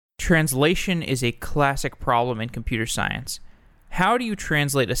Translation is a classic problem in computer science. How do you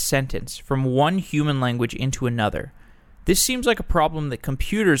translate a sentence from one human language into another? This seems like a problem that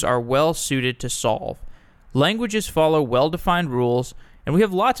computers are well suited to solve. Languages follow well-defined rules, and we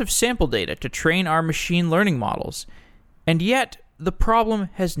have lots of sample data to train our machine learning models. And yet, the problem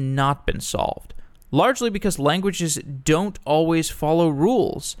has not been solved, largely because languages don't always follow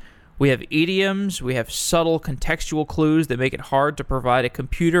rules. We have idioms, we have subtle contextual clues that make it hard to provide a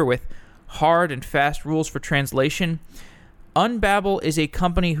computer with hard and fast rules for translation. Unbabel is a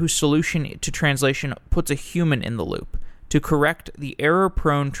company whose solution to translation puts a human in the loop to correct the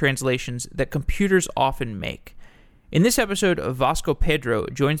error-prone translations that computers often make. In this episode, Vasco Pedro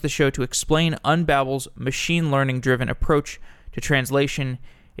joins the show to explain Unbabel's machine learning-driven approach to translation,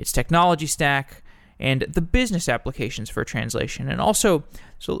 its technology stack, and the business applications for translation. And also,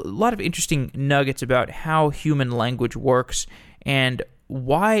 so a lot of interesting nuggets about how human language works and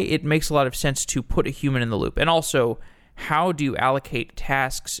why it makes a lot of sense to put a human in the loop. And also, how do you allocate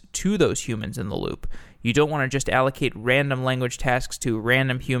tasks to those humans in the loop? You don't want to just allocate random language tasks to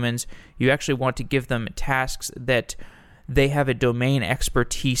random humans. You actually want to give them tasks that they have a domain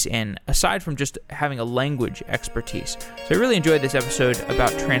expertise in, aside from just having a language expertise. So I really enjoyed this episode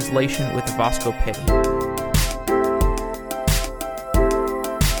about translation with Vasco Pedro.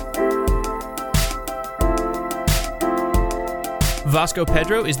 Vasco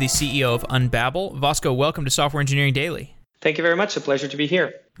Pedro is the CEO of Unbabel. Vasco, welcome to Software Engineering Daily. Thank you very much. It's a pleasure to be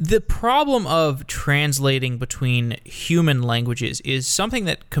here. The problem of translating between human languages is something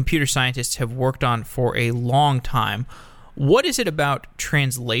that computer scientists have worked on for a long time. What is it about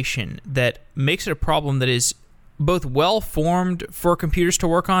translation that makes it a problem that is both well-formed for computers to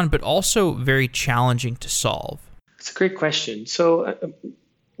work on, but also very challenging to solve? It's a great question. So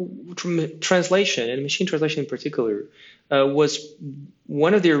translation, and machine translation in particular, was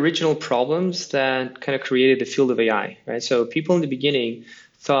one of the original problems that kind of created the field of AI, right? So people in the beginning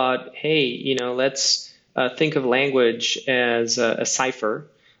thought, hey, let's think of language as a cipher,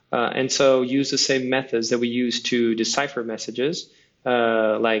 and so use the same methods that we use to decipher messages.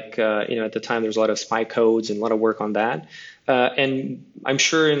 At the time, there's a lot of spy codes and a lot of work on that. And I'm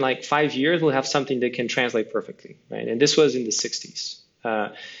sure in like 5 years, we'll have something that can translate perfectly, right? And this was in the 60s.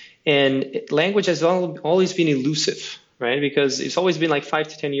 And language has always been elusive, right? Because it's always been like 5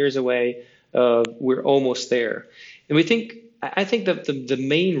 to 10 years away. We're almost there. And I think that the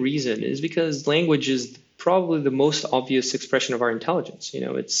main reason is because language is probably the most obvious expression of our intelligence.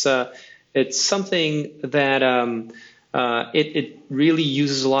 It's something that it really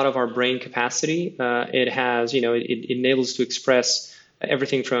uses a lot of our brain capacity. It enables us to express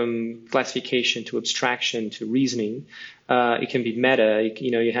everything from classification to abstraction to reasoning. It can be meta.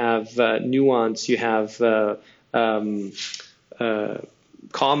 You have nuance. You have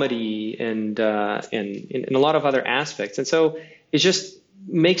comedy and a lot of other aspects. And so it just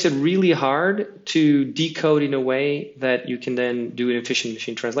makes it really hard to decode in a way that you can then do an efficient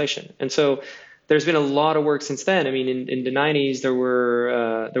machine translation. And so there's been a lot of work since then. I mean, in the 90s,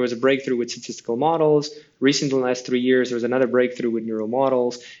 there was a breakthrough with statistical models. Recently, in the last 3 years, there was another breakthrough with neural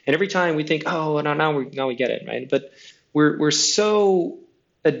models. And every time we think, oh, now we get it, right? But we're so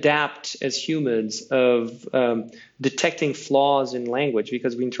adept as humans of detecting flaws in language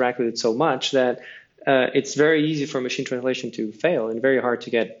because we interact with it so much that it's very easy for machine translation to fail and very hard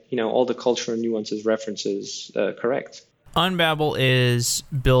to get all the cultural nuances, references correct. Unbabel is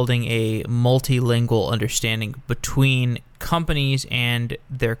building a multilingual understanding between companies and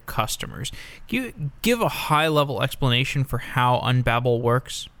their customers. Can you give a high-level explanation for how Unbabel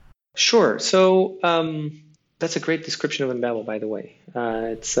works? Sure. So that's a great description of Unbabel, by the way.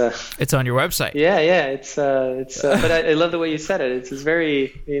 It's on your website. Yeah. But I love the way you said it. It's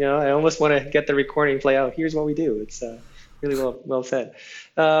very, I almost want to get the recording and play out. Here's what we do. It's really well said.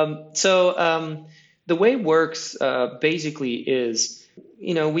 The way it works basically is,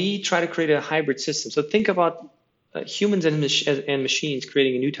 we try to create a hybrid system. So think about humans and machines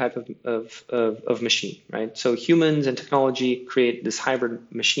creating a new type of machine, right? So humans and technology create this hybrid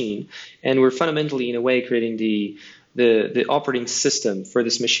machine, and we're fundamentally, in a way, creating the operating system for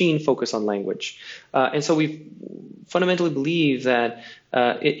this machine focused on language. And so we fundamentally believe that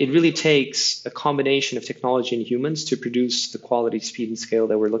it really takes a combination of technology and humans to produce the quality, speed, and scale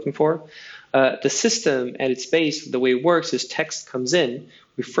that we're looking for. The system at its base, the way it works is text comes in.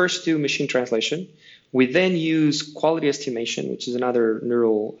 We first do machine translation. We then use quality estimation, which is another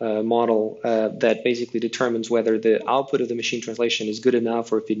neural model that basically determines whether the output of the machine translation is good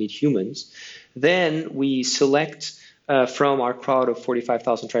enough or if we need humans. Then we select from our crowd of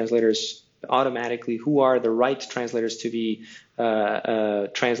 45,000 translators automatically who are the right translators to be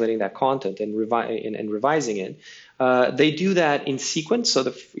translating that content and revising it. They do that in sequence.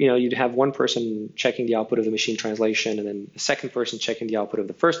 So you'd have one person checking the output of the machine translation, and then a second person checking the output of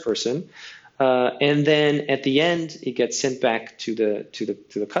the first person. And then at the end, it gets sent back to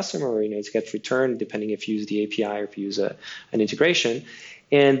the customer, or it gets returned depending if you use the API or if you use an integration.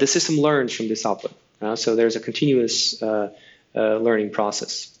 And the system learns from this output. So there's a continuous learning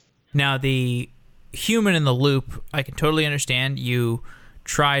process. Now, the human in the loop, I can totally understand. You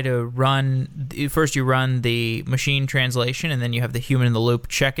try to first you run the machine translation, and then you have the human in the loop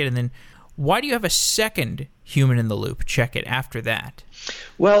check it, and then why do you have a second human in the loop check it after that?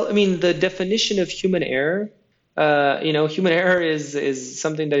 Well, I mean, the definition of human error, human error is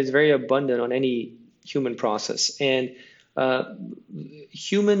something that is very abundant on any human process. And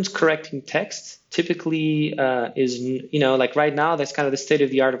humans correcting text typically is, like right now, that's kind of the state of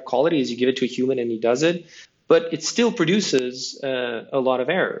the art of quality, is you give it to a human and he does it. But it still produces a lot of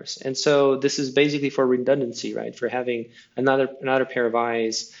errors. And so this is basically for redundancy, right? For having another pair of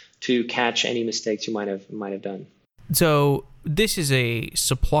eyes to catch any mistakes you might have done. So this is a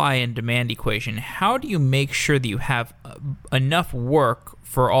supply and demand equation. How do you make sure that you have enough work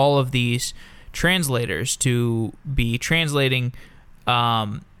for all of these translators to be translating,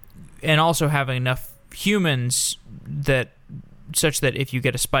 and also having enough humans such that if you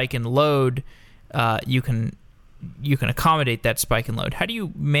get a spike in load, you can accommodate that spike in load? How do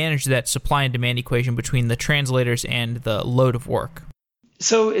you manage that supply and demand equation between the translators and the load of work?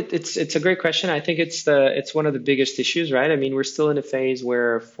 So it's a great question. I think it's one of the biggest issues, right? I mean, we're still in a phase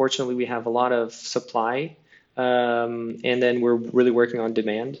where fortunately we have a lot of supply, and then we're really working on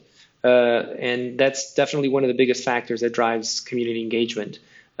demand. And that's definitely one of the biggest factors that drives community engagement.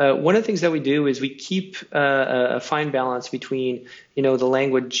 One of the things that we do is we keep a fine balance between, the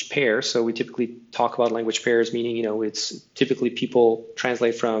language pair. So we typically talk about language pairs, meaning, it's typically people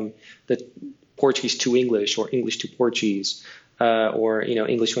translate from the Portuguese to English or English to Portuguese, or,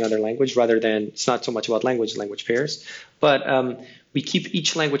 English to another language, rather than, it's not so much about language pairs. But we keep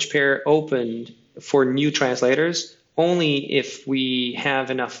each language pair open for new translators only if we have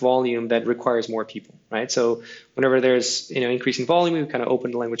enough volume that requires more people, right? So whenever there's increasing volume, we kind of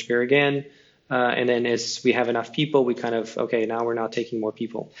open the language pair again, and then as we have enough people, we kind of now we're not taking more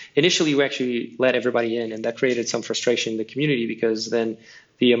people. Initially, we actually let everybody in, and that created some frustration in the community because then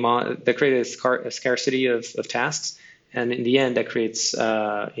that created a scarcity of tasks, and in the end, that creates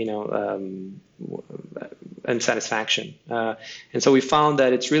unsatisfaction. And so we found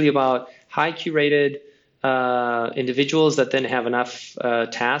that it's really about high curated individuals that then have enough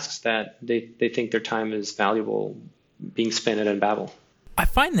tasks that they think their time is valuable being spent at Babel. I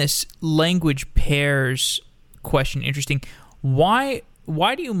find this language pairs question interesting. Why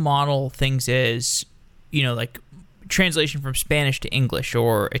do you model things as, like translation from Spanish to English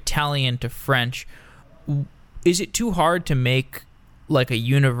or Italian to French? Is it too hard to make like a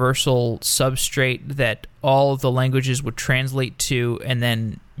universal substrate that all of the languages would translate to, and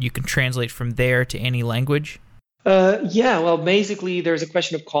then you can translate from there to any language? Well, basically there's a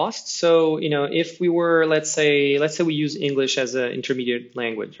question of cost. So, if we were, let's say we use English as an intermediate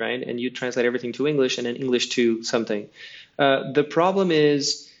language, right? And you translate everything to English and then English to something. The problem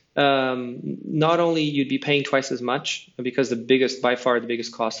is, not only you'd be paying twice as much, because by far the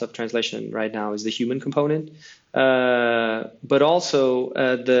biggest cost of translation right now is the human component, but also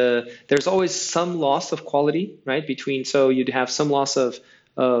there's always some loss of quality, right? So you'd have some loss of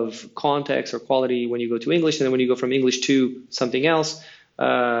context or quality when you go to English, and then when you go from English to something else,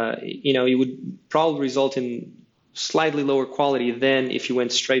 it would probably result in slightly lower quality than if you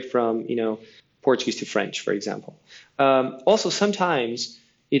went straight from Portuguese to French, for example. Also, sometimes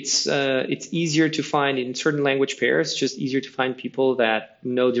it's easier to find in certain language pairs. It's just easier to find people that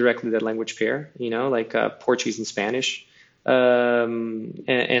know directly that language pair, like Portuguese and Spanish. So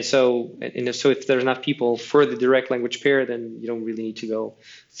if there's enough people for the direct language pair, then you don't really need to go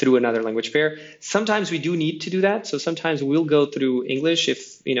through another language pair. Sometimes we do need to do that. So sometimes we'll go through English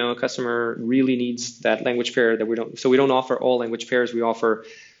if a customer really needs that language pair that we don't. So we don't offer all language pairs. We offer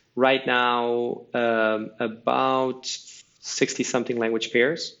right now about 60-something language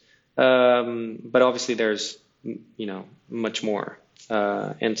pairs, but obviously there's much more,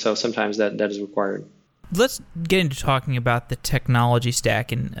 and so sometimes that is required. Let's get into talking about the technology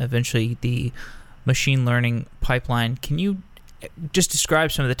stack and eventually the machine learning pipeline. Can you just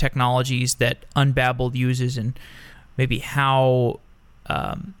describe some of the technologies that Unbabbled uses and maybe how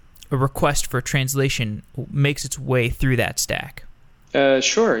a request for translation makes its way through that stack?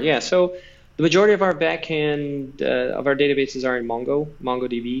 Sure. Yeah. So The majority of our backend of our databases are in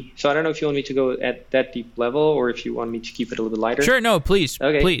MongoDB. So I don't know if you want me to go at that deep level or if you want me to keep it a little bit lighter. Sure, no, please.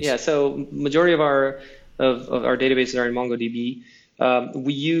 Okay, please. yeah. So majority of our databases are in MongoDB.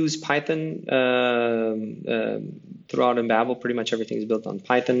 We use Python throughout in Babel. Pretty much everything is built on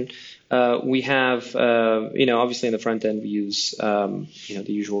Python. We have, obviously in the front end we use, the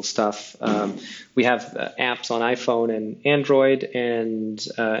usual stuff. We have apps on iPhone and Android, and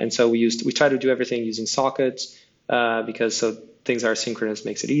so we try to do everything using sockets because so things are synchronous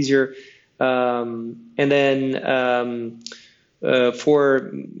makes it easier. And then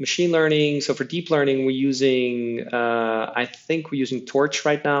for machine learning, so for deep learning, we're using, I think we're using Torch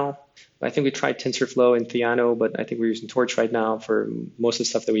right now. I think we tried TensorFlow and Theano, but I think we're using Torch right now for most of the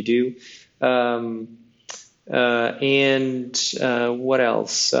stuff that we do. What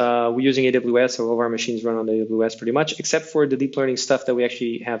else? We're using AWS, so all of our machines run on AWS pretty much, except for the deep learning stuff that we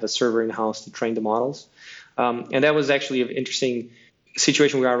actually have a server in-house to train the models. And that was actually an interesting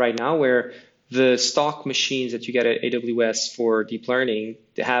situation we are right now, where the stock machines that you get at AWS for deep learning,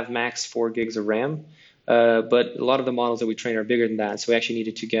 they have max 4 gigs of RAM. But a lot of the models that we train are bigger than that. So we actually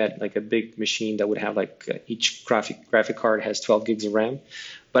needed to get like a big machine that would have like each graphic card has 12 gigs of RAM.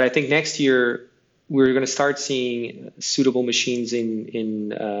 But I think next year we're going to start seeing suitable machines in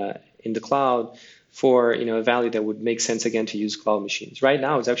the cloud for a value that would make sense again to use cloud machines. Right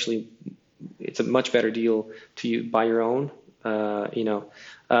now it's a much better deal to buy your own,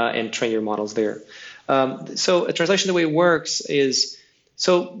 and train your models there. So a translation, the way it works is,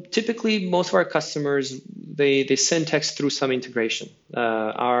 so typically most of our customers, they send text through some integration.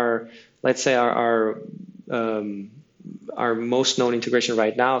 Let's say our most known integration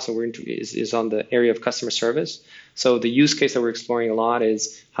right now, so is on the area of customer service. So the use case that we're exploring a lot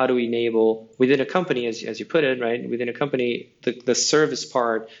is how do we enable within a company, as you put it, right? Within a company, the service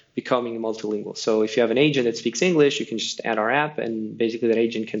part becoming multilingual. So if you have an agent that speaks English, you can just add our app, and basically that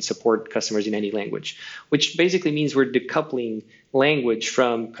agent can support customers in any language, which basically means we're decoupling language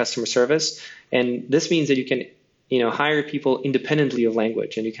from customer service. And this means that you can hire people independently of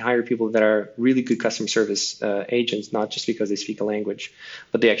language, and you can hire people that are really good customer service agents, not just because they speak a language,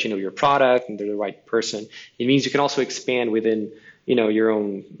 but they actually know your product and they're the right person. It means you can also expand within, your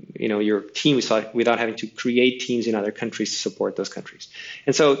own, your team without having to create teams in other countries to support those countries.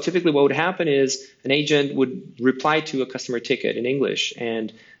 And so typically what would happen is an agent would reply to a customer ticket in English,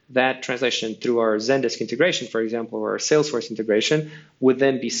 and that translation through our Zendesk integration, for example, or our Salesforce integration would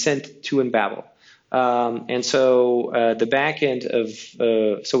then be sent to Babel. And so the back end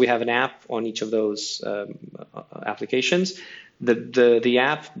so we have an app on each of those applications. The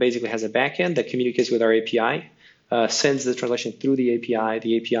app basically has a back end that communicates with our API, sends the translation through the API.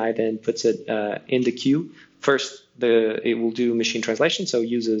 The API then puts it in the queue. First, it will do machine translation, so it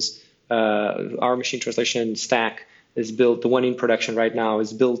uses our machine translation stack is built. The one in production right now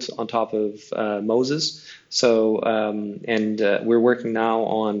is built on top of Moses. So, we're working now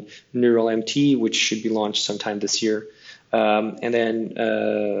on Neural MT, which should be launched sometime this year. And then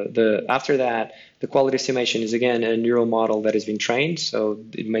after that, the quality estimation is again a neural model that has been trained. So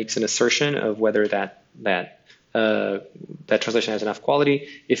it makes an assertion of whether that translation has enough quality.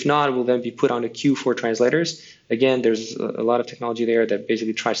 If not, it will then be put on a queue for translators. Again, there's a lot of technology there that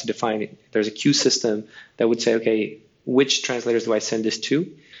basically tries to define it. There's a queue system that would say, okay, which translators do I send this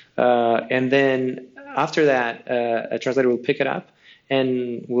to? And then after that, a translator will pick it up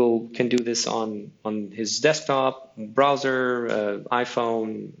and can do this on his desktop, browser,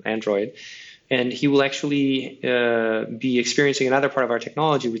 iPhone, Android. And he will actually be experiencing another part of our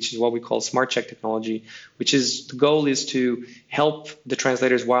technology, which is what we call smart check technology, which is the goal is to help the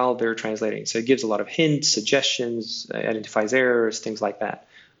translators while they're translating. So it gives a lot of hints, suggestions, identifies errors, things like that.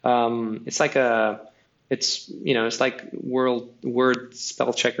 It's like word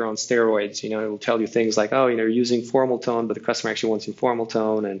spell checker on steroids. It will tell you things like, oh, you're using formal tone, but the customer actually wants informal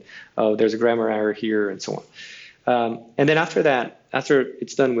tone, and oh, there's a grammar error here, and so on. And then after that, after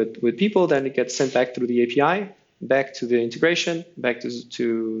it's done with people, then it gets sent back through the API, back to the integration, back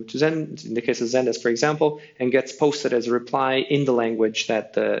to Zen, in the case of Zendesk, for example, and gets posted as a reply in the language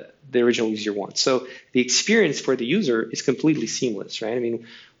that the original user wants. So the experience for the user is completely seamless, right? I mean,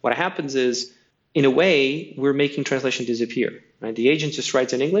 what happens is, in a way, we're making translation disappear, right? The agent just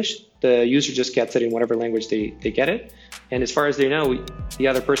writes in English, the user just gets it in whatever language they get it, and as far as they know, the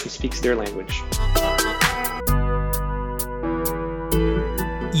other person speaks their language.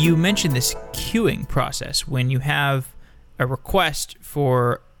 You mentioned this queuing process. When you have a request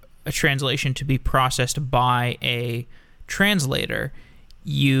for a translation to be processed by a translator,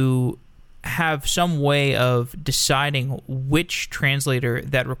 you have some way of deciding which translator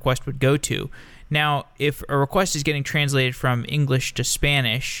that request would go to. Now, if a request is getting translated from English to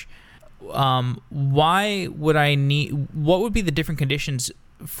Spanish, why would I need? What would be the different conditions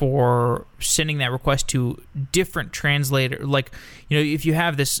for sending that request to different translator? Like, if you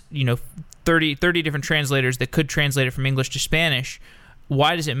have this, 30 different translators that could translate it from English to Spanish,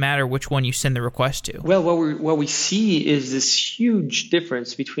 why does it matter which one you send the request to? Well, what we see is this huge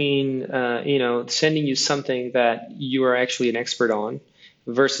difference between sending you something that you are actually an expert on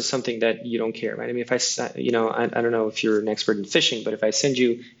versus something that you don't care, right? I mean, if I don't know if you're an expert in fishing, but if I send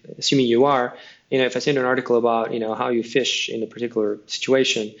you, assuming you are, if I send an article about how you fish in a particular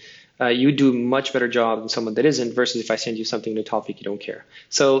situation, you do a much better job than someone that isn't, versus if I send you something in a topic you don't care.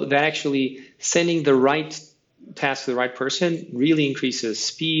 So that actually sending the right task to the right person really increases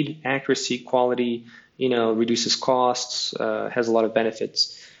speed, accuracy, quality, reduces costs, has a lot of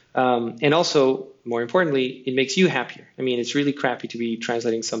benefits. And also, more importantly, it makes you happier. I mean, it's really crappy to be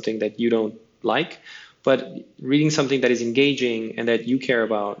translating something that you don't like, but reading something that is engaging and that you care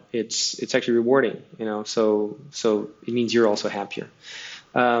about, it's actually rewarding, so it means you're also happier.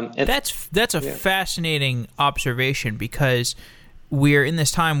 And that's a fascinating observation, because we're in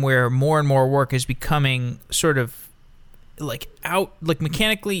this time where more and more work is becoming sort of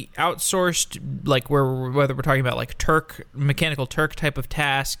mechanically outsourced, whether we're talking about mechanical Turk type of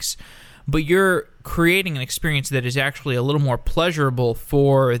tasks, but you're creating an experience that is actually a little more pleasurable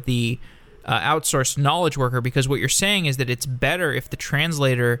for the outsourced knowledge worker, because what you're saying is that it's better if the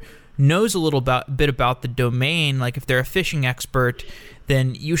translator knows a little bit about the domain. Like if they're a fishing expert,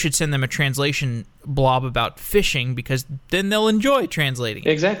 then you should send them a translation blob about fishing, because then they'll enjoy translating it.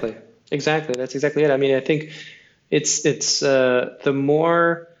 Exactly. That's exactly it. I mean, I think it's the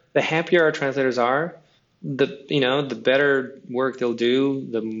happier our translators are, the better work they'll do,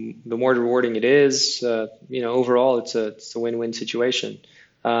 the more rewarding it is. Overall, it's a win-win situation.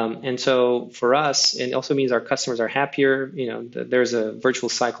 And so for us, it also means our customers are happier. There's a virtual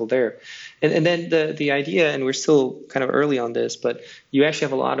cycle there. And then the idea, and we're still kind of early on this, but you actually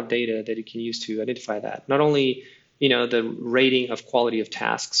have a lot of data that you can use to identify that. Not only, the rating of quality of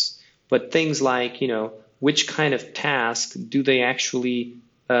tasks, but things like, which kind of task do they actually,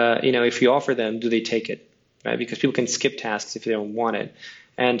 if you offer them, do they take it, right? Because people can skip tasks if they don't want it.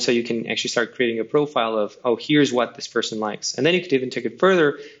 And so you can actually start creating a profile of, here's what this person likes. And then you could even take it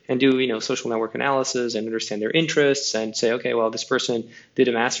further and do, social network analysis and understand their interests and say, okay, well, this person did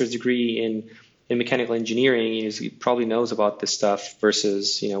a master's degree in mechanical engineering. He probably knows about this stuff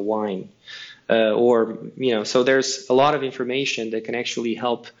versus, wine. So there's a lot of information that can actually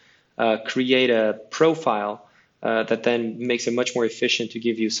help create a profile that then makes it much more efficient to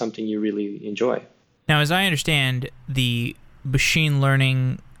give you something you really enjoy. Now, as I understand, the machine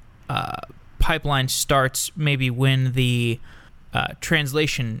learning pipeline starts maybe when the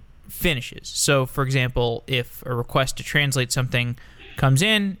translation finishes. So, for example, if a request to translate something comes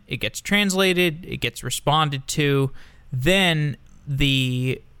in, it gets translated, it gets responded to, then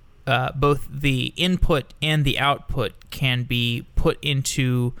the both the input and the output can be put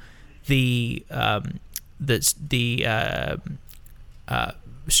into the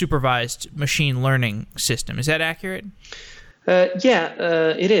supervised machine learning system. Is that accurate?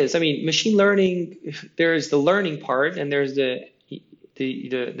 It is. I mean, machine learning, there's the learning part and there's the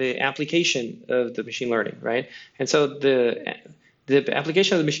application of the machine learning, right? And so the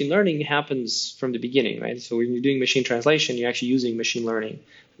application of the machine learning happens from the beginning, right? So when you're doing machine translation, you're actually using machine learning.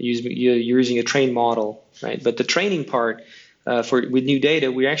 You're using a trained model, right? But the training part with new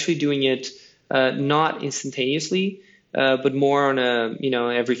data, we're actually doing it not instantaneously, but more on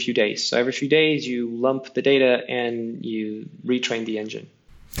every few days. So every few days you lump the data and you retrain the engine.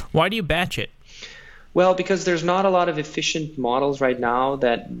 Why do you batch it? Well, because there's not a lot of efficient models right now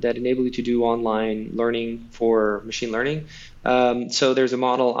that enable you to do online learning for machine learning. So there's a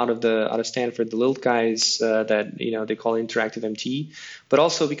model out of Stanford, the Lilt guys that they call interactive MT, but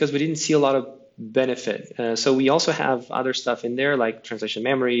also because we didn't see a lot of benefit. So we also have other stuff in there like translation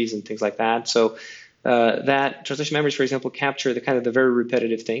memories and things like that. So that translation memories, for example, capture the very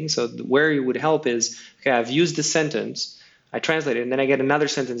repetitive thing. So where it would help is, okay, I've used this sentence, I translate it, and then I get another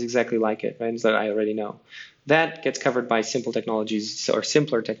sentence exactly like it, right? So I already know. That gets covered by simple technologies or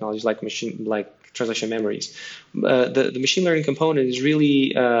simpler technologies like translation memories. The machine learning component is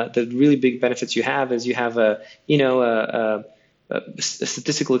really the really big benefits you have is you have a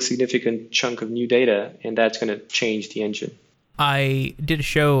statistically significant chunk of new data, and that's going to change the engine. I did a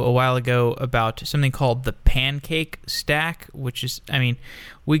show a while ago about something called the pancake stack, which is, I mean,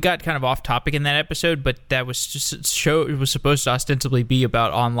 we got kind of off topic in that episode, but that was just it was supposed to ostensibly be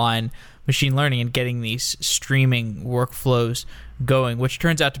about online machine learning and getting these streaming workflows going, which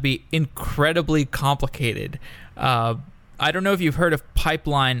turns out to be incredibly complicated. I don't know if you've heard of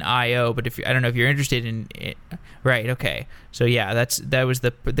Pipeline IO, but I don't know if you're interested in it. Right, okay. So yeah, that was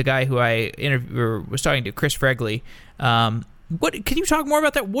the guy who I was talking to, Chris Fregley. What can you talk more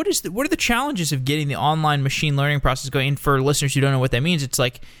about that? What are the challenges of getting the online machine learning process going? And for listeners who don't know what that means, it's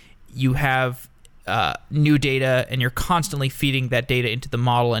like you have new data and you're constantly feeding that data into the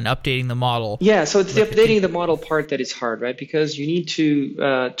model and updating the model. Yeah, so it's the updating the model part that is hard, right? Because you need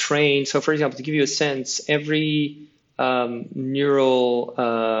to train. So for example, to give you a sense, every neural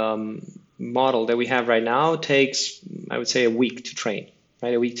model that we have right now takes, I would say, a week to train,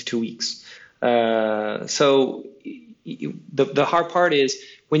 right? A week to 2 weeks. So the hard part is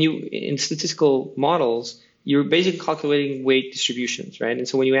when you, in statistical models, you're basically calculating weight distributions, right? And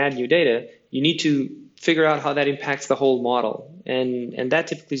so when you add new data, you need to figure out how that impacts the whole model. And that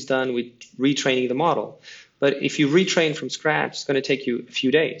typically is done with retraining the model. But if you retrain from scratch, it's going to take you a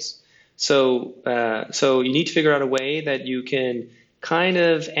few days. So you need to figure out a way that you can kind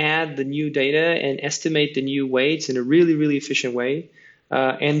of add the new data and estimate the new weights in a really, really efficient way.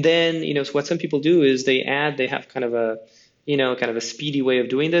 And then, so what some people do is they have kind of a speedy way of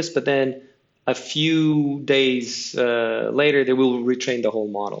doing this, but then a few days later, they will retrain the whole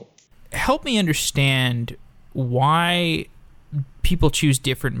model. Help me understand why people choose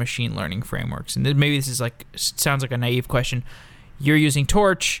different machine learning frameworks. And maybe this is sounds like a naive question. You're using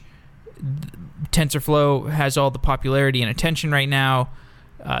Torch. TensorFlow has all the popularity and attention right now.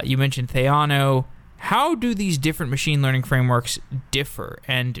 You mentioned Theano. How do these different machine learning frameworks differ?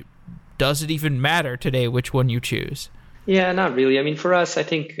 And does it even matter today which one you choose? Yeah, not really. I mean, for us, I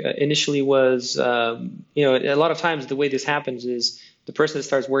think initially was, a lot of times the way this happens is the person that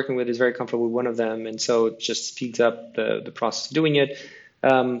starts working with is very comfortable with one of them. And so it just speeds up the process of doing it.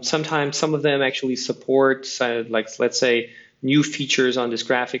 Sometimes some of them actually support, let's say, new features on these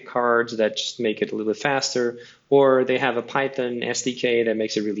graphic cards that just make it a little bit faster, or they have a Python SDK that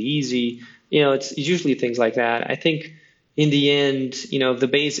makes it really easy. It's usually things like that. I think in the end, the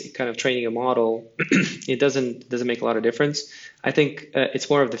basic kind of training a model, it doesn't make a lot of difference. I think it's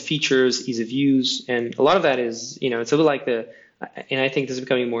more of the features, ease of use, and a lot of that is, it's a little like and I think this is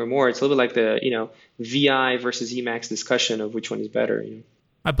becoming more and more, it's a little bit like the, VI versus Emacs discussion of which one is better.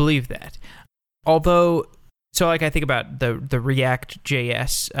 I believe that. Although, so I think about the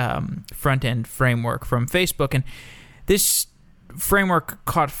React.js front-end framework from Facebook, and this framework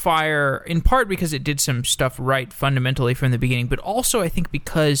caught fire in part because it did some stuff right fundamentally from the beginning, but also I think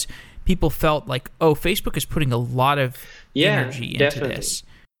because people felt like, oh, Facebook is putting a lot of energy into this.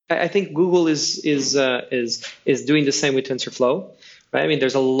 I think Google is doing the same with TensorFlow, right? I mean,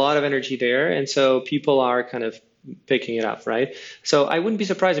 there's a lot of energy there, and so people are kind of picking it up, right? So I wouldn't be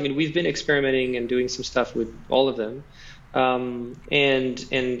surprised. I mean, we've been experimenting and doing some stuff with all of them, and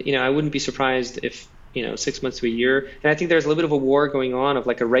I wouldn't be surprised if 6 months to a year. And I think there's a little bit of a war going on of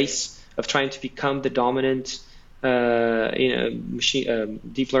like a race of trying to become the dominant machine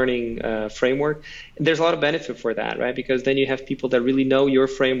deep learning framework. And there's a lot of benefit for that, right? Because then you have people that really know your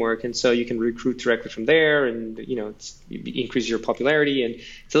framework, and so you can recruit directly from there, and it increases your popularity. And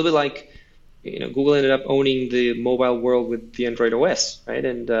it's a little bit like Google ended up owning the mobile world with the Android OS, right?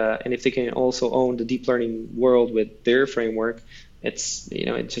 And if they can also own the deep learning world with their framework, it's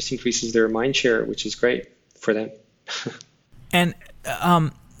it just increases their mind share, which is great for them. And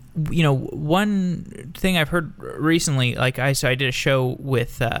one thing I've heard recently, I did a show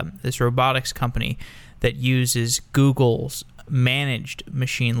with this robotics company that uses Google's managed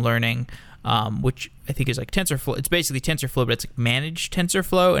machine learning, which I think is like TensorFlow. It's basically TensorFlow, but it's like managed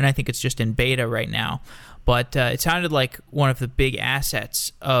TensorFlow, and I think it's just in beta right now. But it sounded like one of the big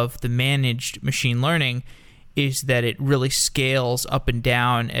assets of the managed machine learning is that it really scales up and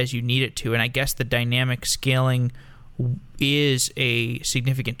down as you need it to. And I guess the dynamic scaling is a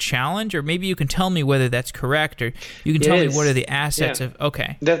significant challenge, or maybe you can tell me whether that's correct, or you can tell me what are the assets of.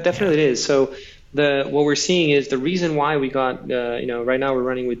 Okay, definitely it is. So what we're seeing is the reason why we got right now we're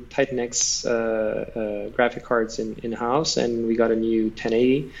running with Titan X graphic cards in house, and we got a new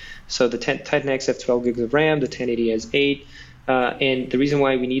 1080. So the Titan X has 12 gigs of RAM, the 1080 has 8. And the reason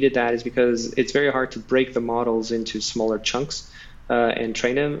why we needed that is because it's very hard to break the models into smaller chunks and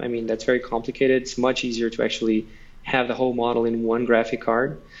train them. I mean, that's very complicated. It's much easier to actually have the whole model in one graphic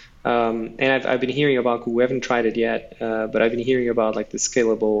card. And I've been hearing about, we haven't tried it yet, but I've been hearing about like the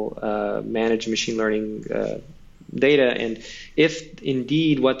scalable managed machine learning data. And if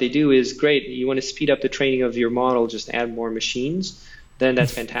indeed what they do is great, you want to speed up the training of your model, just add more machines, then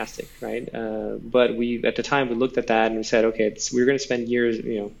that's fantastic, right? But we, at the time, we looked at that and we said, okay, we're going to spend years,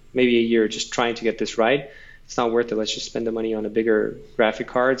 maybe a year just trying to get this right. It's not worth it. Let's just spend the money on a bigger graphic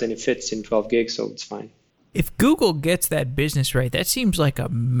cards, and it fits in 12 gigs, so it's fine. If Google gets that business right, that seems like a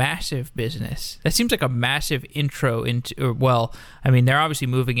massive business. That seems like a massive intro into, they're obviously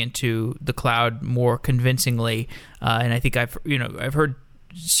moving into the cloud more convincingly, and I think I've heard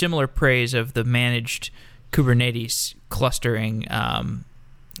similar praise of the managed Kubernetes clustering.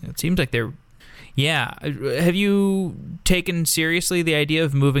 It seems like they're, yeah. Have you taken seriously the idea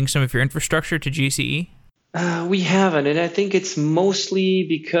of moving some of your infrastructure to GCE? We haven't, and I think it's mostly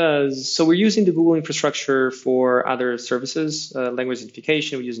because, we're using the Google infrastructure for other services, language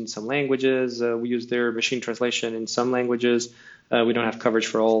identification, we use in some languages, we use their machine translation in some languages, we don't have coverage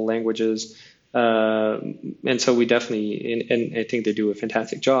for all languages, and so we definitely, and I think they do a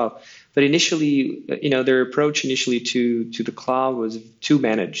fantastic job. But initially, their approach initially to the cloud was too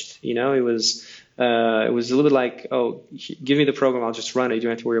managed. It was a little bit like, oh, give me the program, I'll just run it. You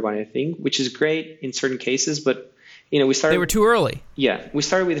don't have to worry about anything, which is great in certain cases. But, we started. They were too early. Yeah. We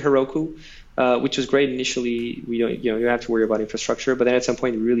started with Heroku, which was great initially. We don't, you don't have to worry about infrastructure. But then at some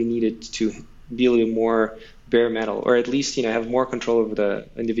point, we really needed to be a little more bare metal, or at least, have more control over the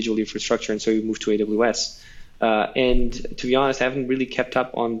individual infrastructure. And so we moved to AWS. And to be honest, I haven't really kept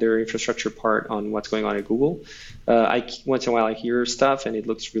up on their infrastructure part on what's going on at Google. Once in a while, I hear stuff, and it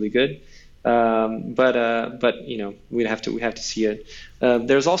looks really good. But we have to see it.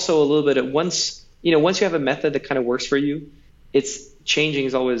 There's also a little bit of once you have a method that kind of works for you, it's changing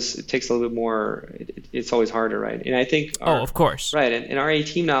it takes a little bit more. It's always harder, right? And I think of course, right. And our A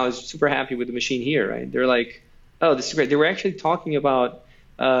team now is super happy with the machine here, right? They're like, oh, this is great. They were actually talking about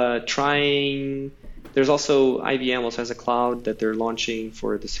trying. There's also IBM also has a cloud that they're launching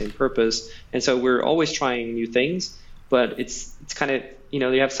for the same purpose, and so we're always trying new things. But it's kind of, you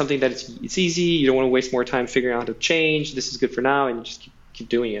have something that it's easy. You don't want to waste more time figuring out how to change. This is good for now, and you just keep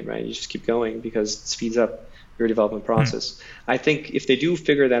doing it, right? You just keep going because it speeds up your development process. I think if they do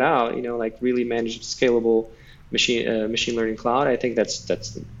figure that out, like really manage scalable machine learning cloud, I think that's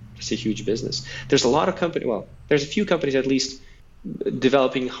a huge business. There's a lot of there's a few companies at least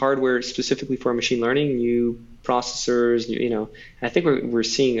developing hardware specifically for machine learning, new processors. I think we're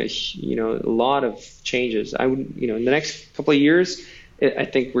seeing a lot of changes. I would, in the next couple of years, I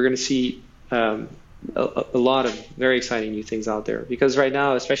think we're going to see a lot of very exciting new things out there. Because right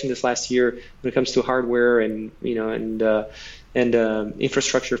now, especially this last year, when it comes to hardware and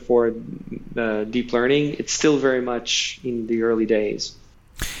infrastructure for deep learning, it's still very much in the early days.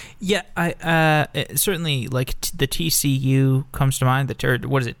 Yeah, I certainly like the TCU comes to mind.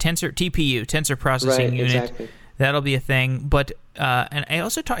 What is it? Tensor processing unit. Exactly. That'll be a thing. But and I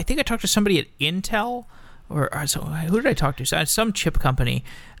also I think I talked to somebody at Intel, or so who did I talk to? Some chip company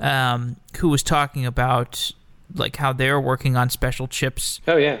who was talking about like how they're working on special chips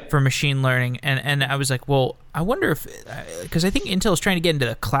for machine learning, and I was like, well, I wonder if, because I think Intel is trying to get into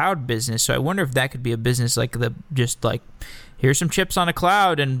the cloud business, so I wonder if that could be a business like here's some chips on a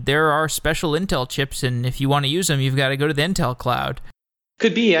cloud, and there are special Intel chips, and if you want to use them, you've got to go to the Intel cloud.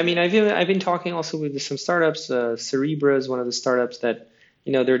 Could be. I mean, I've been talking also with some startups. Cerebra is one of the startups that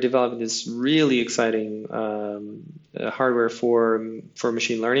they're developing this really exciting hardware for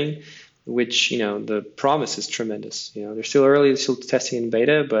machine learning, which the promise is tremendous. They're still early, they're still testing in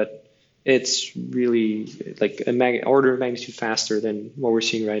beta, but it's really like an order of magnitude faster than what we're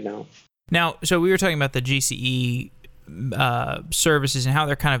seeing right now. Now, so we were talking about the GCE services and how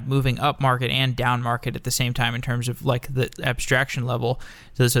they're kind of moving up market and down market at the same time in terms of like the abstraction level.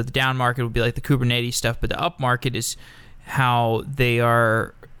 So the down market would be like the Kubernetes stuff, but the up market is how they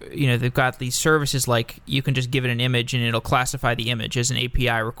are, they've got these services like you can just give it an image and it'll classify the image as an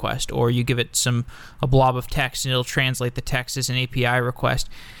API request, or you give it a blob of text and it'll translate the text as an API request.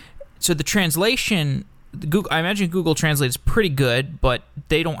 So the translation, I imagine Google Translate is pretty good, but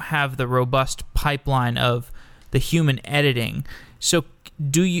they don't have the robust pipeline of the human editing. So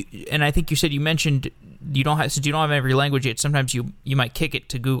do you? And I think you mentioned you don't have every language yet. Sometimes you might kick it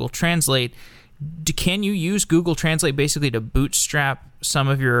to Google Translate. Can you use Google Translate basically to bootstrap some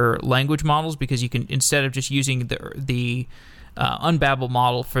of your language models, because you can, instead of just using the Unbabel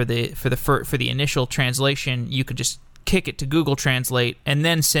model for the initial translation, you could just kick it to Google Translate and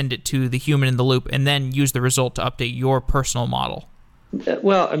then send it to the human in the loop, and then use the result to update your personal model.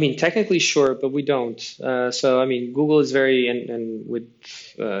 Well, I mean, technically, sure, but we don't. So, I mean, Google is very,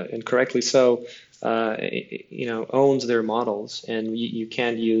 and correctly so, owns their models, and you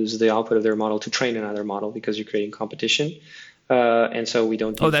can't use the output of their model to train another model because you're creating competition. And so we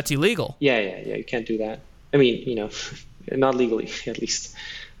don't. That's illegal. Yeah. You can't do that. I mean, not legally, at least.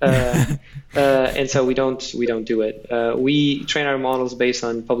 And so we don't do it. We train our models based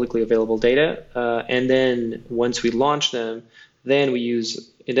on publicly available data, and then once we launch them, then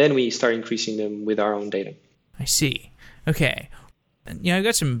we start increasing them with our own data. I see. Okay. I've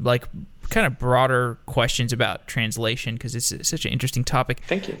got some kind of broader questions about translation because it's such an interesting topic.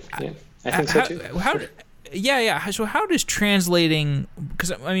 Thank you. Yeah, I think so too. So how does translating?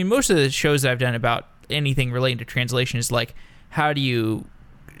 Because I mean, most of the shows that I've done about anything relating to translation is how do you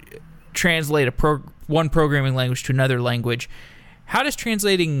translate one programming language to another language? How does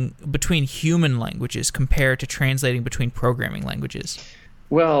translating between human languages compare to translating between programming languages?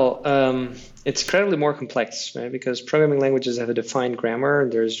 Well, it's incredibly more complex, right? Because programming languages have a defined grammar,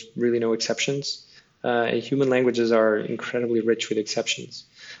 and there's really no exceptions. And human languages are incredibly rich with exceptions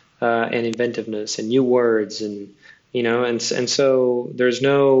and inventiveness and new words, and so there's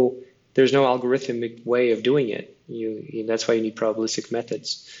no algorithmic way of doing it. That's why you need probabilistic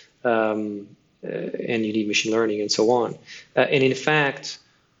methods, and you need machine learning and so on. And in fact,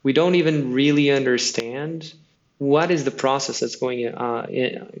 we don't even really understand what is the process that's going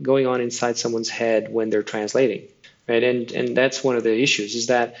on inside someone's head when they're translating, right? And that's one of the issues, is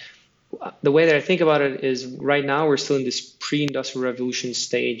that the way that I think about it is right now we're still in this pre-industrial revolution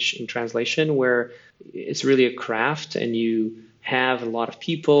stage in translation where it's really a craft, and you have a lot of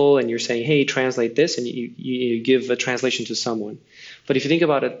people and you're saying, hey, translate this, and you give a translation to someone. But if you think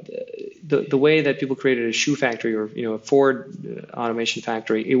about it, the way that people created a shoe factory or a Ford automation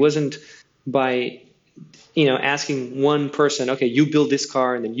factory, it wasn't by asking one person, okay, you build this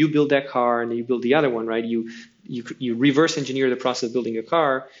car, and then you build that car, and then you build the other one, right? You reverse engineer the process of building a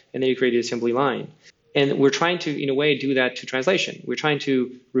car, and then you create an assembly line. And we're trying to, in a way, do that to translation. We're trying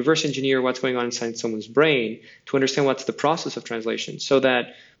to reverse engineer what's going on inside someone's brain to understand what's the process of translation, so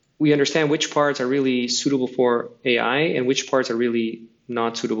that we understand which parts are really suitable for AI and which parts are really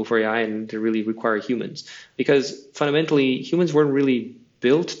not suitable for AI and they really require humans. Because fundamentally, humans weren't really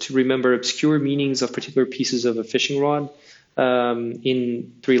built to remember obscure meanings of particular pieces of a fishing rod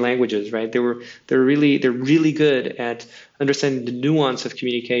in 3 languages, right? They're really good at understanding the nuance of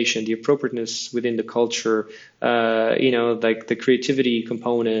communication, the appropriateness within the culture, like the creativity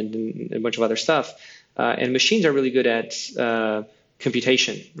component and a bunch of other stuff. And machines are really good at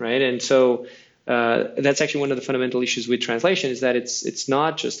computation, right? And so that's actually one of the fundamental issues with translation, is that it's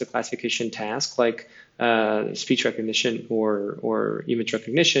not just a classification task like speech recognition or image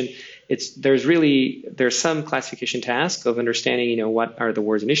recognition. There's some classification task of understanding, what are the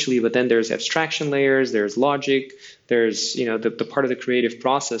words initially, but then there's abstraction layers, there's logic, there's, the part of the creative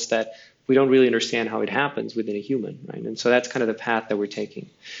process that we don't really understand how it happens within a human, right? And so that's kind of the path that we're taking.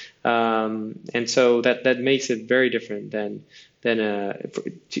 And so that makes it very different than to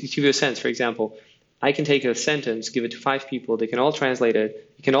give you a sense. For example, I can take a sentence, give it to 5 people, they can all translate it,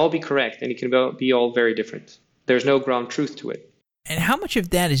 it can all be correct, and it can be all very different. There's no ground truth to it. And how much of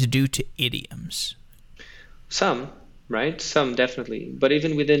that is due to idioms? Some, right? Some definitely. But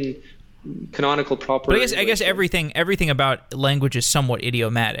even within canonical proper... But I guess everything about language is somewhat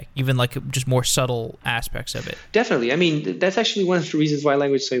idiomatic, even just more subtle aspects of it. Definitely. I mean, that's actually one of the reasons why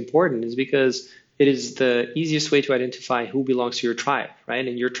language is so important, is because it is the easiest way to identify who belongs to your tribe, right?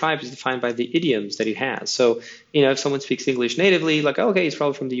 And your tribe is defined by the idioms that it has. So, if someone speaks English natively, okay, it's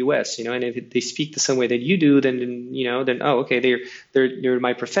probably from the U.S., and if they speak the same way that you do, then okay, they're in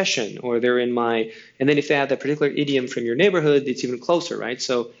my profession, or they're in my, and then if they have that particular idiom from your neighborhood, it's even closer, right?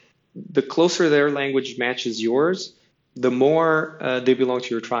 So the closer their language matches yours, the more they belong to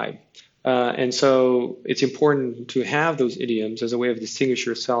your tribe. And so it's important to have those idioms as a way of distinguish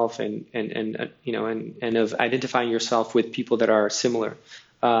yourself and of identifying yourself with people that are similar.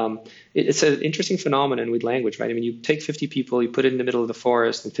 It's an interesting phenomenon with language, right? I mean, you take 50 people, you put it in the middle of the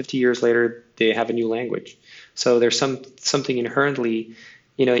forest, and 50 years later, they have a new language. So there's something inherently,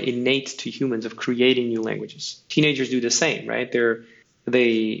 innate to humans of creating new languages. Teenagers do the same, right?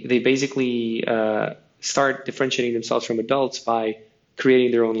 They basically start differentiating themselves from adults by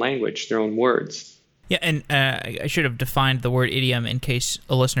creating their own language, their own words. Yeah, and I should have defined the word idiom in case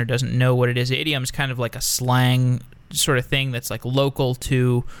a listener doesn't know what it is. Idiom is kind of like a slang sort of thing that's local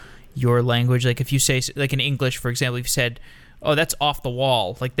to your language. Like if you say, in English, for example, if you said, "Oh, that's off the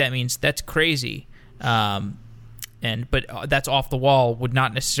wall," that means that's crazy. But that's off the wall would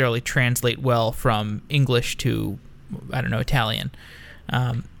not necessarily translate well from English to, I don't know, Italian.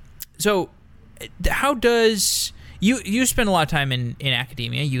 So how does... You spend a lot of time in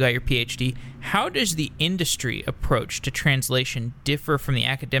academia. You got your PhD. How does the industry approach to translation differ from the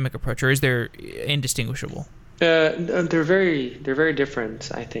academic approach, or is there indistinguishable? They're very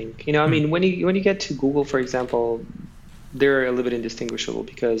different, I think. I mean, when you get to Google, for example, they're a little bit indistinguishable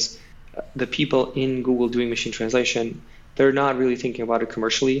because the people in Google doing machine translation, they're not really thinking about it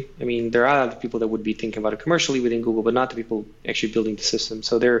commercially. I mean, there are other people that would be thinking about it commercially within Google, but not the people actually building the system.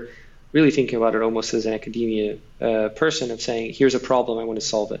 So they're really thinking about it almost as an academia person of saying, here's a problem, I want to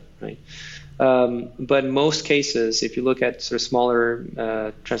solve it, right? But in most cases, if you look at sort of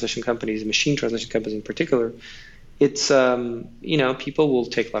smaller translation companies, machine translation companies in particular, it's, people will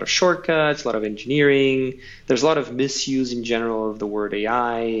take a lot of shortcuts, a lot of engineering. There's a lot of misuse in general of the word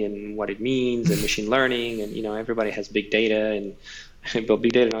AI and what it means and machine learning. And, everybody has big data and well,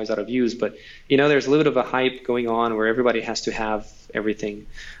 big data now is out of use, but, there's a little bit of a hype going on where everybody has to have everything.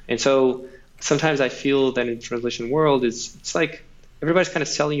 And so sometimes I feel that in the translation world, it's like everybody's kind of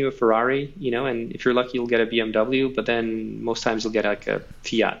selling you a Ferrari, and if you're lucky, you'll get a BMW, but then most times you'll get like a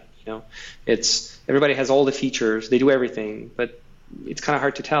Fiat. It's everybody has all the features, they do everything, but it's kind of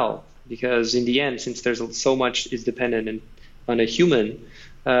hard to tell because in the end, since there's so much is dependent on a human,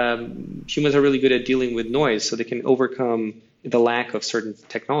 humans are really good at dealing with noise, so they can overcome the lack of certain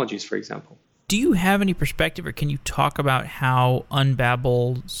technologies, for example. Do you have any perspective, or can you talk about how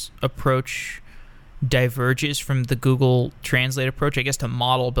Unbabbled's approach diverges from the Google Translate approach? I guess to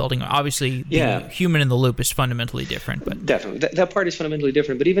model building, obviously, the human in the loop is fundamentally different. But definitely, that part is fundamentally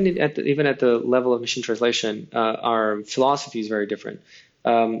different. But even at the level of machine translation, our philosophy is very different.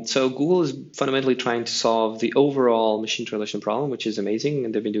 So Google is fundamentally trying to solve the overall machine translation problem, which is amazing,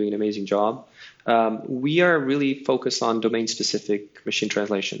 and they've been doing an amazing job. We are really focused on domain-specific machine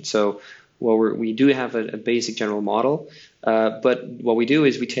translation. So we do have a basic general model, but what we do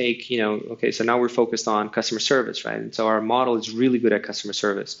is we take, so now we're focused on customer service, right? And so our model is really good at customer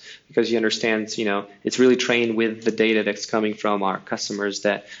service because you understand, it's really trained with the data that's coming from our customers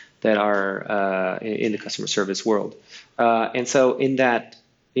that are in the customer service world. And so in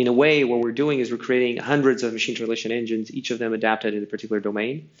a way, what we're doing is we're creating hundreds of machine translation engines, each of them adapted in a particular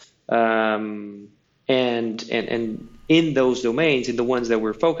domain. And in those domains, in the ones that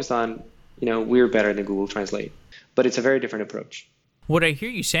we're focused on, we're better than Google Translate. But it's a very different approach. What I hear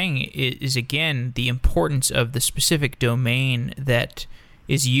you saying is again, the importance of the specific domain that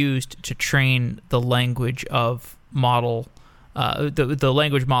is used to train the language of model, the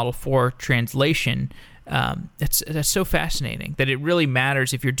language model for translation. That's so fascinating that it really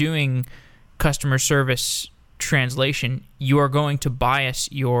matters. If you're doing customer service translation, you are going to bias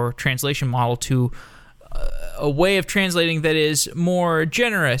your translation model to a way of translating that is more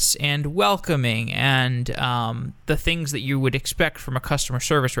generous and welcoming and the things that you would expect from a customer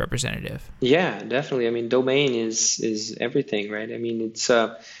service representative. Yeah, definitely. I mean, domain is everything, right? I mean, it's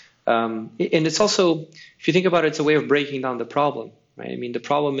and it's also, if you think about it, it's a way of breaking down the problem, right? I mean, the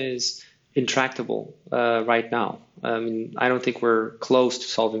problem is intractable right now. I mean, I don't think we're close to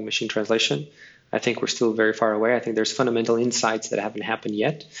solving machine translation. I think we're still very far away. I think there's fundamental insights that haven't happened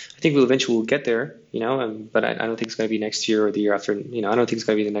yet. I think we'll eventually get there, but I don't think it's going to be next year or the year after. I don't think it's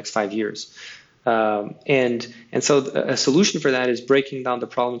going to be the next 5 years. And so a solution for that is breaking down the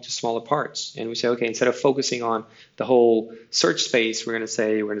problem into smaller parts. And we say, okay, instead of focusing on the whole search space, we're going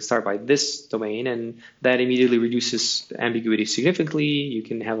to start by this domain, and that immediately reduces ambiguity significantly. You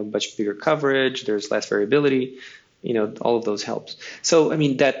can have a much bigger coverage. There's less variability. All of those helps. So, I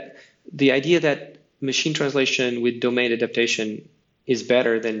mean, the idea that machine translation with domain adaptation is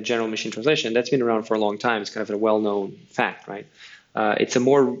better than general machine translation, that's been around for a long time. It's kind of a well-known fact, right? It's a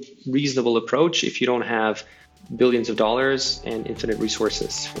more reasonable approach if you don't have billions of dollars and infinite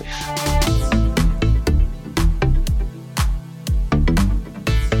resources.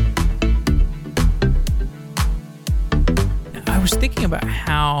 I was thinking about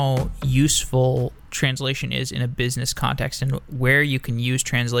how useful translation is in a business context and where you can use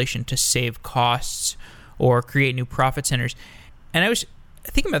translation to save costs or create new profit centers. And I was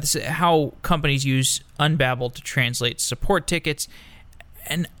thinking about this, how companies use Unbabbled to translate support tickets.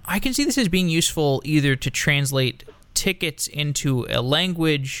 And I can see this as being useful either to translate tickets into a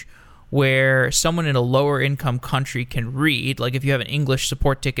language where someone in a lower income country can read. Like if you have an English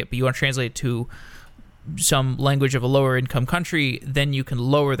support ticket, but you want to translate it to some language of a lower income country, then you can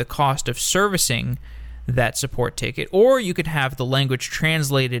lower the cost of servicing that support ticket. Or you could have the language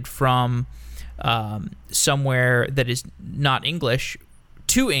translated from somewhere that is not English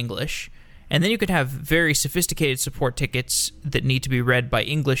to English, and then you could have very sophisticated support tickets that need to be read by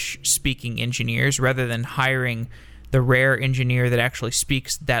English-speaking engineers rather than hiring the rare engineer that actually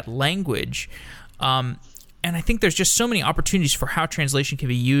speaks that language. And I think there's just so many opportunities for how translation can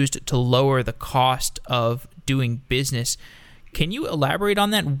be used to lower the cost of doing business. Can you elaborate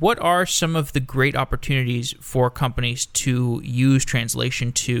on that? What are some of the great opportunities for companies to use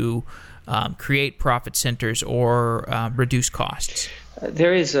translation to create profit centers or reduce costs?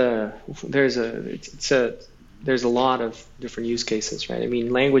 There's a lot of different use cases, right? I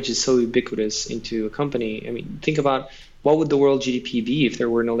mean, language is so ubiquitous into a company. I mean, think about what would the world GDP be if there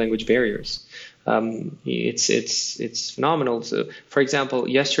were no language barriers? It's phenomenal. So, for example,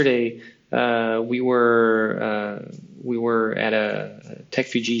 yesterday we were at a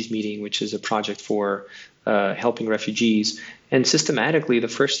Tech-Fugees meeting, which is a project for helping refugees. And systematically, the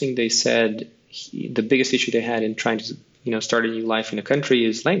first thing they said, the biggest issue they had in trying to start a new life in a country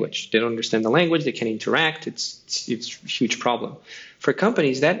is language. They don't understand the language. They can't interact. It's a huge problem. For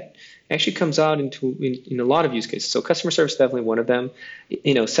companies, that actually comes out in a lot of use cases. So customer service is definitely one of them.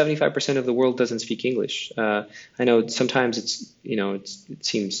 75% of the world doesn't speak English. I know sometimes it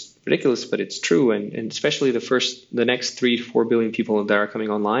seems ridiculous, but it's true. And especially the next 3 to 4 billion people that are coming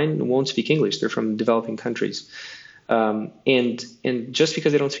online won't speak English. They're from developing countries. And just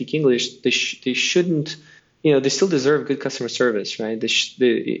because they don't speak English, they shouldn't. They still deserve good customer service, right?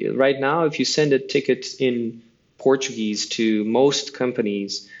 Right now, if you send a ticket in Portuguese to most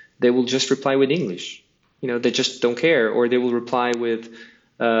companies, they will just reply with English. They just don't care, or they will reply with,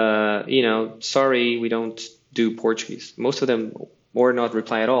 sorry, we don't do Portuguese. Most of them or not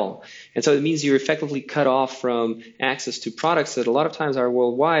reply at all. And so it means you're effectively cut off from access to products that a lot of times are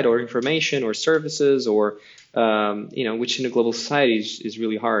worldwide, or information or services, or which in a global society is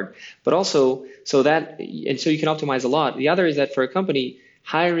really hard. But also, so you can optimize a lot. The other is that for a company,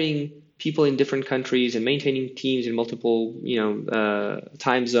 hiring people in different countries and maintaining teams in multiple,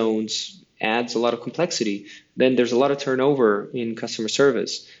 time zones adds a lot of complexity. Then there's a lot of turnover in customer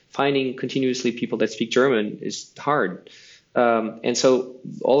service. Finding continuously people that speak German is hard. And so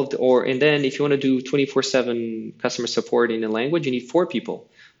and then if you want to do 24/7 customer support in a language, you need 4 people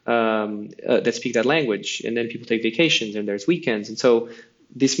that speak that language, and then people take vacations and there's weekends. And so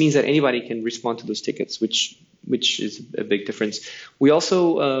this means that anybody can respond to those tickets, which is a big difference. We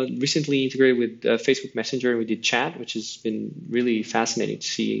also recently integrated with Facebook Messenger, and we did chat, which has been really fascinating to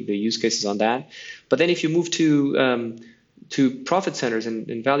see the use cases on that. But then if you move to profit centers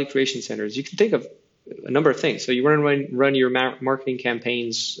and value creation centers, you can think of a number of things. So you want to run your marketing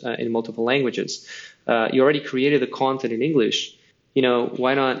campaigns in multiple languages. You already created the content in English.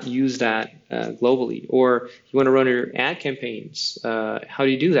 Why not use that globally? Or you want to run your ad campaigns. How do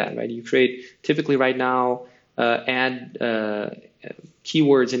you do that, right? You create, typically right now, ad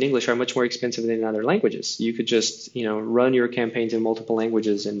keywords in English are much more expensive than in other languages. You could just, run your campaigns in multiple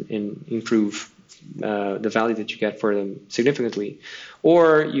languages and improve the value that you get for them significantly.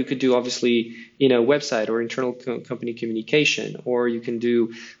 Or you could do, obviously, website or internal company communication. Or you can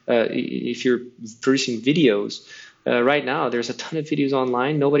do, if you're producing videos, right now, there's a ton of videos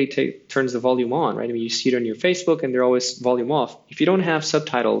online. Nobody turns the volume on, right? I mean, you see it on your Facebook, and they're always volume off. If you don't have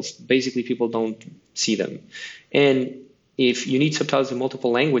subtitles, basically people don't see them. And if you need subtitles in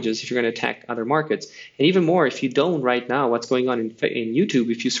multiple languages, if you're going to attack other markets, and even more, if you don't right now, what's going on in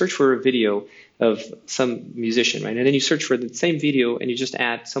YouTube, if you search for a video of some musician, right, and then you search for the same video and you just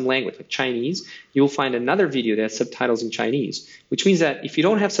add some language like Chinese, you'll find another video that has subtitles in Chinese, which means that if you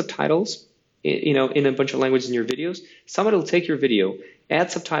don't have subtitles, in a bunch of languages in your videos, somebody will take your video,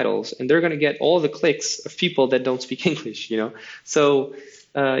 add subtitles, and they're going to get all the clicks of people that don't speak English, So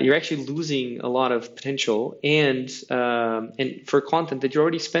you're actually losing a lot of potential and for content that you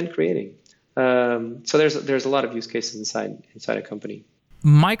already spent creating. So there's a lot of use cases inside a company.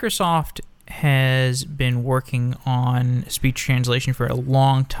 Microsoft has been working on speech translation for a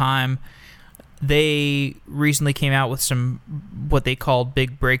long time. They recently came out with some what they called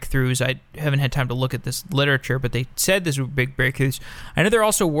big breakthroughs. I haven't had time to look at this literature, but they said these were big breakthroughs. I know they're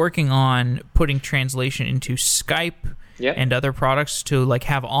also working on putting translation into Skype and other products to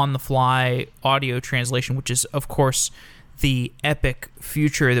have on-the-fly audio translation, which is, of course, the epic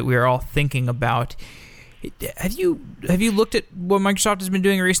future that we are all thinking about. Have you looked at what Microsoft has been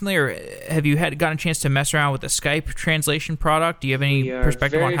doing recently, or have you gotten a chance to mess around with the Skype translation product? Do you have any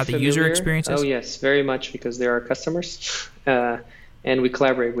perspective on how the user experience is? Oh yes, very much, because they are customers, and we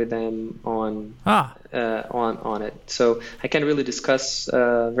collaborate with them on it. So I can't really discuss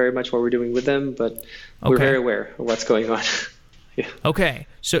very much what we're doing with them, but we're very aware of what's going on. Yeah. Okay,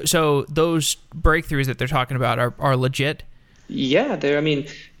 so those breakthroughs that they're talking about are legit. Yeah,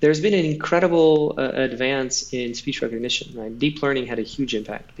 there's been an incredible advance in speech recognition, right? Deep learning had a huge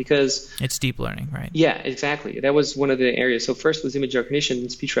impact because... It's deep learning, right? Yeah, exactly. That was one of the areas. So first was image recognition and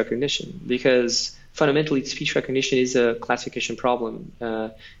speech recognition, because fundamentally speech recognition is a classification problem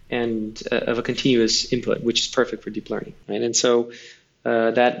and of a continuous input, which is perfect for deep learning, right? And so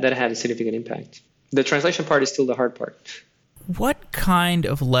that had a significant impact. The translation part is still the hard part. What kind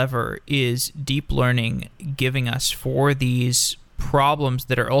of lever is deep learning giving us for these problems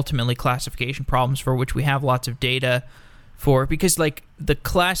that are ultimately classification problems for which we have lots of data for? Because like the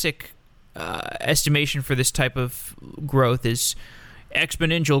classic estimation for this type of growth is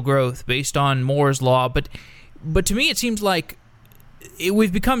exponential growth based on Moore's law, but to me it seems like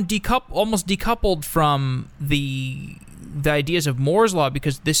we've become almost decoupled from the ideas of Moore's law,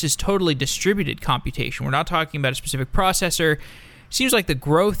 because this is totally distributed computation. We're not talking about a specific processor. It seems like the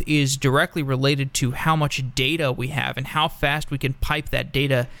growth is directly related to how much data we have and how fast we can pipe that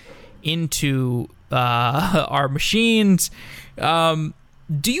data into our machines.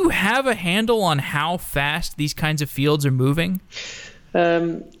 Do you have a handle on how fast these kinds of fields are moving?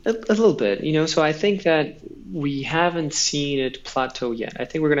 A little bit, so I think that we haven't seen it plateau yet. I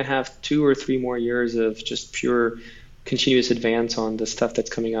think we're going to have 2 or 3 more years of just pure continuous advance on the stuff that's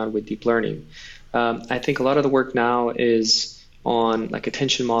coming out with deep learning. I think a lot of the work now is on like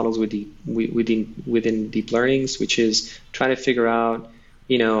attention models within deep learnings, which is trying to figure out,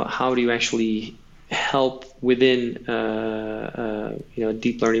 how do you actually help within a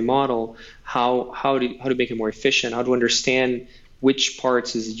deep learning model, how to make it more efficient, how to understand which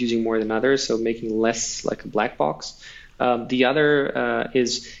parts is using more than others, so making less like a black box. The other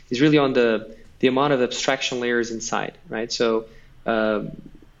is really on the amount of abstraction layers inside, right? So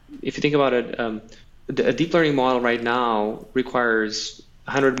if you think about it, a deep learning model right now requires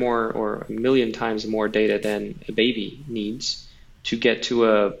 100 more or 1,000,000 times more data than a baby needs to get to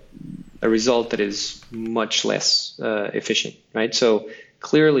a result that is much less efficient, right? So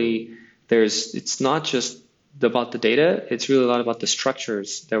clearly, it's not just about the data; it's really a lot about the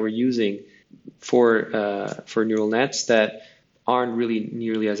structures that we're using for neural nets that aren't really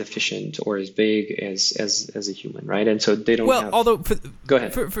nearly as efficient or as big as a human, right? And so they don't. Well, have... although go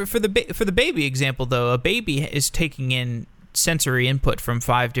ahead for the baby example, though, a baby is taking in sensory input from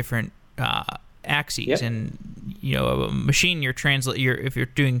 5 different axes, yep. And a machine if you're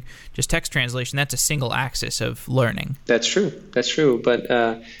doing just text translation, that's a single axis of learning. That's true.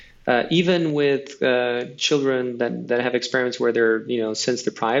 But even with children that have experiments where they're sense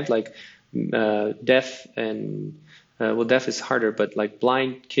deprived, like deaf and deaf is harder, but like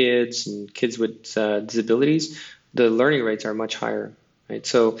blind kids and kids with disabilities, the learning rates are much higher, right?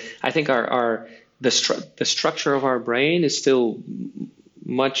 So I think the structure of our brain is still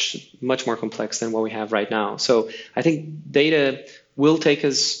much more complex than what we have right now. So I think data will take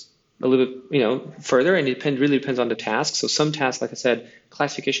us a little bit further, and it really depends on the task. So some tasks, like I said,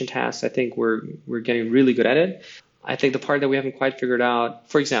 classification tasks, I think we're getting really good at it. I think the part that we haven't quite figured out,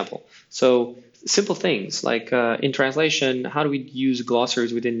 for example, so simple things like in translation, how do we use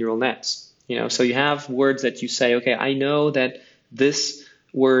glossaries within neural nets? So you have words that you say, okay, I know that this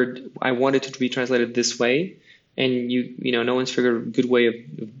word, I want it to be translated this way, and no one's figured a good way of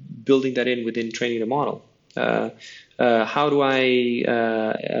building that in within training the model. How do I,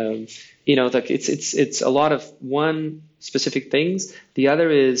 it's a lot of one specific things. The other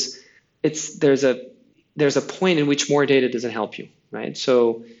is there's a point in which more data doesn't help you, right?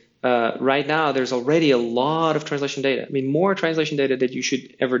 So right now there's already a lot of translation data. I mean, more translation data that you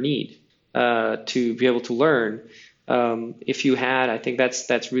should ever need to be able to learn. If you had, I think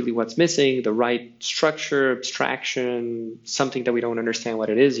that's really what's missing, the right structure, abstraction, something that we don't understand what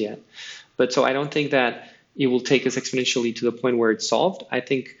it is yet. But so I don't think that it will take us exponentially to the point where it's solved. I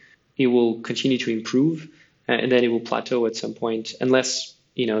think it will continue to improve, and then it will plateau at some point unless,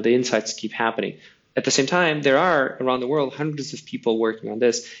 the insights keep happening. At the same time, there are around the world hundreds of people working on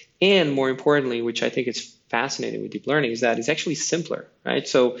this. And more importantly, which I think is fascinating with deep learning, is that it's actually simpler, right?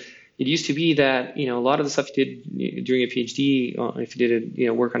 So it used to be that, a lot of the stuff you did during a PhD, if you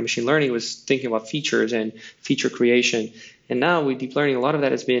did work on machine learning, was thinking about features and feature creation. And now with deep learning, a lot of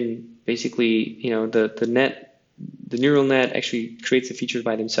that has been basically, the neural net actually creates the features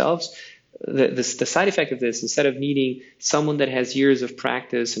by themselves. The side effect of this, instead of needing someone that has years of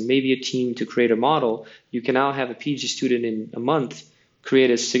practice and maybe a team to create a model, you can now have a PhD student in a month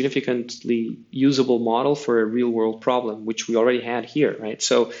create a significantly usable model for a real world problem, which we already had here, right?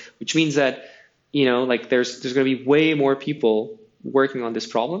 So, which means that, there's going to be way more people working on these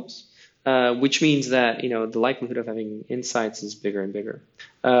problems, which means that, the likelihood of having insights is bigger and bigger.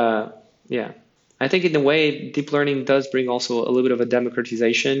 Yeah. I think in a way, deep learning does bring also a little bit of a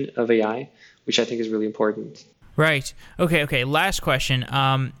democratization of AI, which I think is really important. Right. Okay. Last question.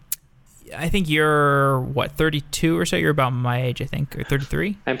 I think you're, 32 or so? You're about my age, I think, or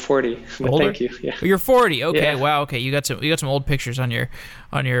 33? I'm 40. Older? Thank you. Yeah. You're 40. Okay. Yeah. Wow. Okay. You got some old pictures on your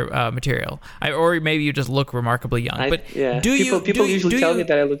material. Or maybe you just look remarkably young. But people usually tell me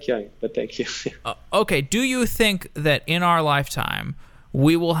that I look young, but thank you. Okay. Do you think that in our lifetime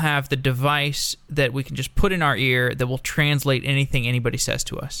we will have the device that we can just put in our ear that will translate anything anybody says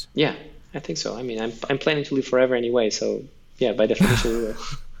to us? Yeah, I think so. I mean, I'm planning to live forever anyway, so yeah, by definition we will.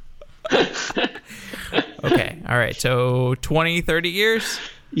 Okay. All right. So 20, 30 years?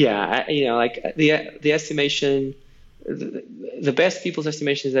 Yeah, like the estimation, the best people's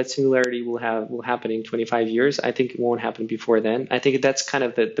estimation is that singularity will happen in 25 years. I think it won't happen before then. I think that's kind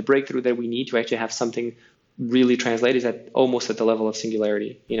of the breakthrough that we need to actually have something really translate is almost at the level of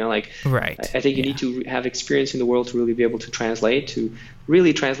singularity. Right. I think you need to have experience in the world to really be able to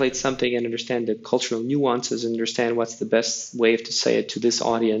really translate something and understand the cultural nuances, and understand what's the best way to say it to this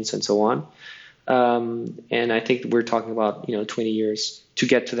audience and so on. And I think we're talking about 20 years to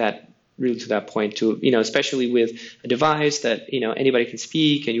get to that point, to especially with a device that anybody can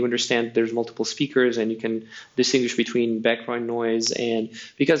speak, and you understand there's multiple speakers, and you can distinguish between background noise, and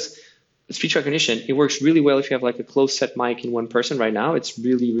because speech recognition, it works really well if you have like a close set mic in one person. Right now it's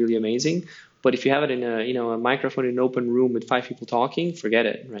really, really amazing, but if you have it in a microphone in an open room with 5 people talking, forget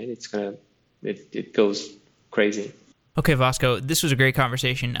it, right? It goes crazy. Okay, Vasco, this was a great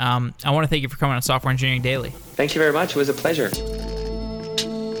conversation. I want to thank you for coming on Software Engineering Daily. Thank you very much. It was a pleasure.